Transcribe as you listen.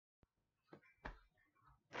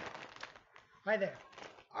Hi there.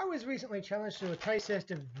 I was recently challenged to a taste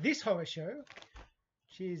test of this horror show,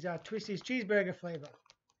 which is Twisties cheeseburger flavour,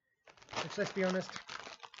 which, let's be honest,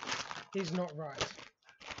 is not right.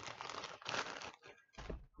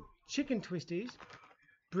 Chicken Twisties,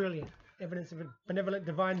 brilliant. Evidence of a benevolent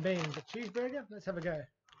divine being. But cheeseburger, let's have a go.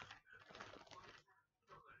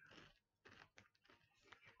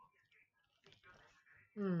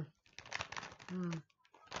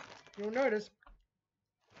 You'll notice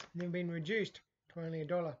they've been reduced to only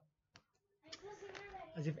 $1.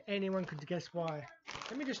 As if anyone could guess why.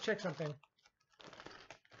 Let me just check something.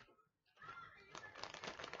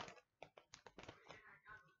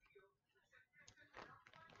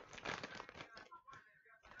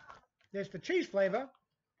 There's the cheese flavour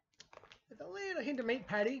with a little hint of meat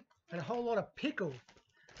patty and a whole lot of pickle.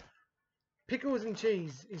 Pickles and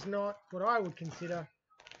cheese is not what I would consider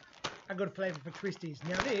a good flavour for Twisties.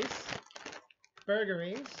 Now this, burger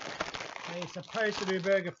rings, they're supposed to be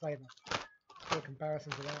burger flavour. For a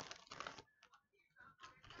comparison to that.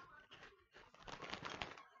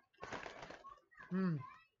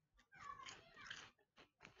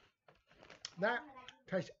 That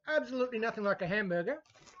tastes absolutely nothing like a hamburger,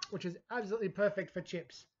 which is absolutely perfect for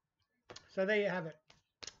chips. So there you have it.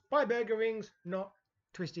 Buy burger rings, not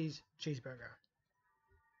Twisties cheeseburger.